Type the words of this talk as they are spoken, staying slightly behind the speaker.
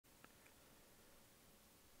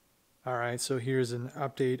Alright, so here's an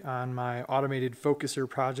update on my automated focuser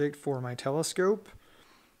project for my telescope.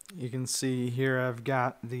 You can see here I've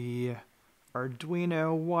got the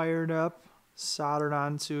Arduino wired up, soldered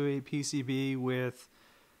onto a PCB with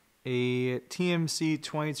a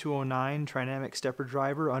TMC2209 trinamic stepper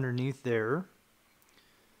driver underneath there.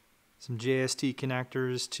 Some JST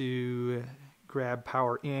connectors to grab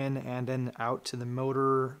power in and then out to the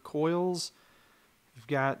motor coils. We've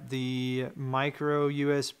got the micro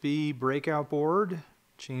USB breakout board,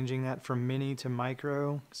 changing that from mini to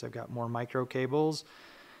micro because I've got more micro cables.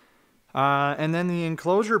 And then the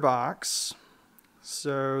enclosure box,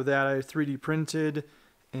 so that I 3D printed,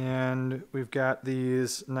 and we've got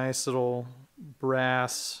these nice little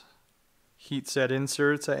brass heat set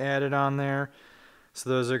inserts I added on there. So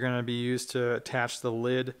those are going to be used to attach the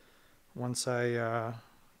lid once I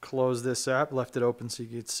close this up, left it open so you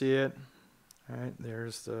could see it. All right,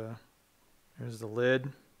 there's the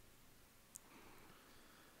lid.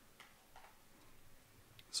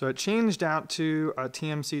 So it changed out to a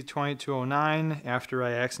TMC2209 after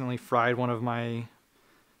I accidentally fried one of my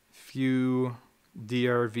few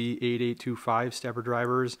DRV8825 stepper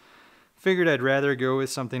drivers. Figured I'd rather go with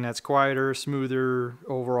something that's quieter, smoother,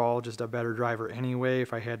 overall just a better driver anyway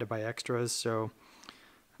if I had to buy extras. So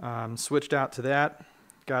switched out to that.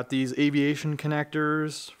 Got these aviation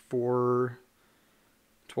connectors for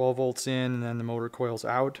 12 volts in and then the motor coils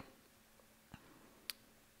out.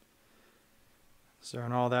 So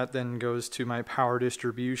and all that then goes to my power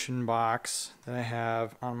distribution box that I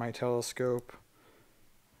have on my telescope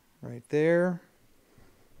right there.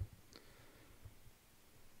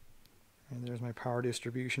 And there's my power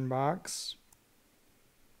distribution box.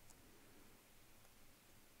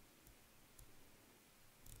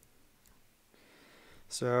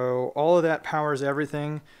 So all of that powers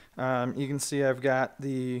everything. You can see I've got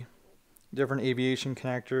the different aviation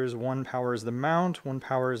connectors. One powers the mount, one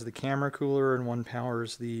powers the camera cooler, and one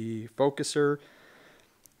powers the focuser.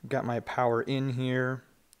 I've got my power in here.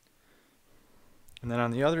 And then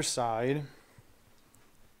on the other side, you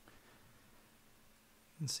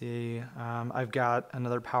can see I've got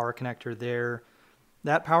another power connector there.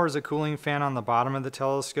 That powers a cooling fan on the bottom of the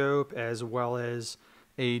telescope, as well as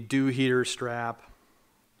a dew heater strap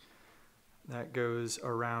that goes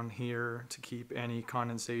around here to keep any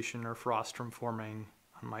condensation or frost from forming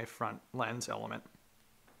on my front lens element.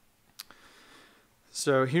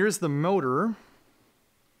 So here's the motor.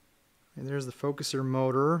 And there's the focuser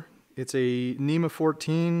motor. It's a NEMA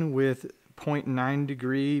 14 with 0.9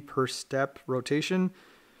 degree per step rotation.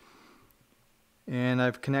 And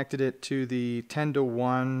I've connected it to the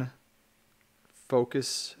 10:1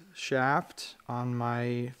 focus shaft on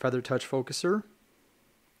my Feather Touch focuser.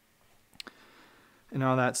 And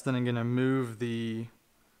all that's then going to move the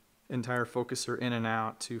entire focuser in and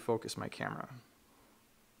out to focus my camera.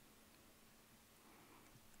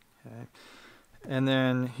 Okay. And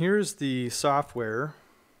then here's the software.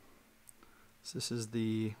 So this is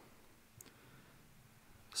the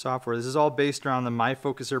software. This is all based around the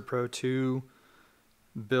MyFocuserPro2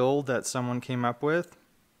 build that someone came up with.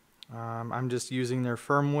 I'm just using their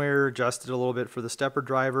firmware, adjusted a little bit for the stepper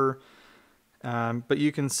driver. But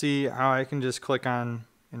you can see how I can just click on,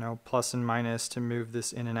 plus and minus to move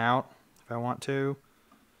this in and out if I want to.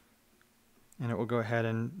 And it will go ahead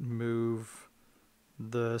and move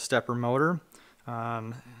the stepper motor.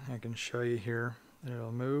 I can show you here that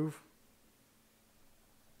it'll move.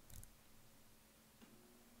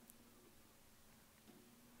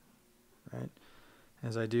 Right.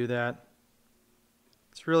 As I do that,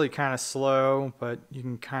 it's really kind of slow, but you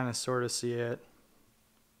can kind of sort of see it.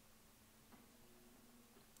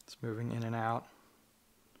 It's moving in and out.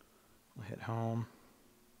 I'll hit home.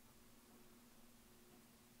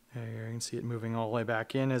 There you can see it moving all the way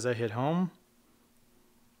back in as I hit home.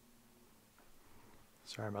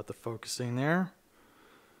 Sorry about the focusing there.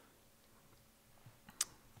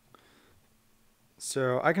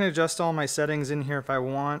 So I can adjust all my settings in here if I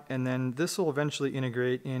want, and then this will eventually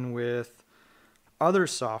integrate in with other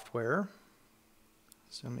software.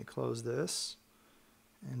 So let me close this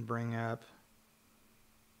and bring up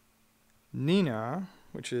Nina,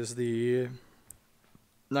 which is the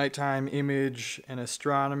nighttime image and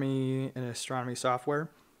astronomy software.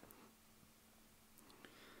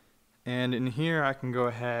 And in here I can go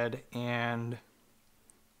ahead and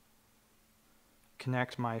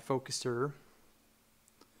connect my focuser.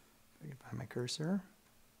 If I can find my cursor.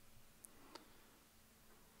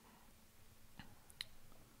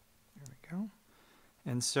 There we go.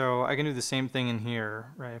 And so I can do the same thing in here,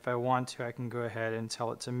 right? If I want to, I can go ahead and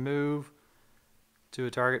tell it to move to a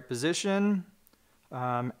target position.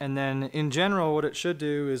 And then in general, what it should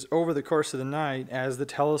do is over the course of the night, as the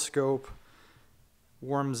telescope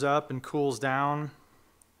warms up and cools down,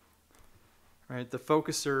 right, the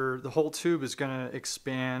focuser, the whole tube is going to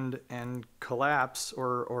expand and collapse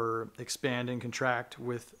or expand and contract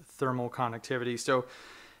with thermal conductivity. So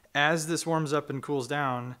as this warms up and cools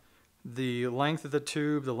down, the length of the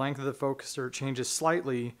tube, the length of the focuser changes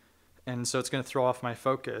slightly, and so it's going to throw off my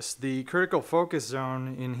focus. The critical focus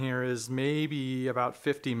zone in here is maybe about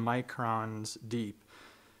 50 microns deep.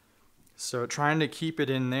 So trying to keep it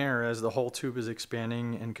in there as the whole tube is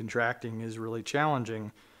expanding and contracting is really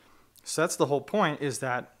challenging. So that's the whole point, is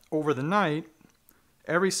that over the night,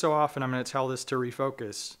 every so often I'm going to tell this to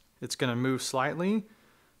refocus. It's going to move slightly,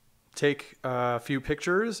 take a few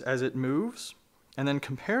pictures as it moves, and then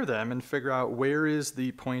compare them and figure out where is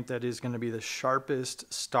the point that is going to be the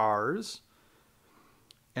sharpest stars,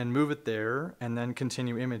 and move it there, and then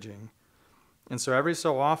continue imaging. And so every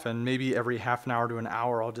so often, maybe every half an hour to an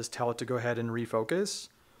hour, I'll just tell it to go ahead and refocus,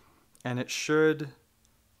 and it should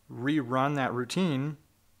rerun that routine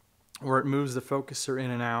where it moves the focuser in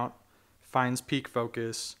and out, finds peak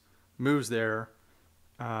focus, moves there,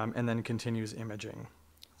 and then continues imaging.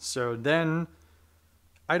 So then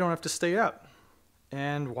I don't have to stay up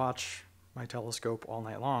and watch my telescope all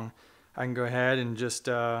night long. I can go ahead and just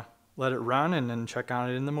let it run and then check on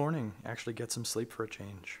it in the morning, actually get some sleep for a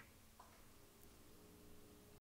change.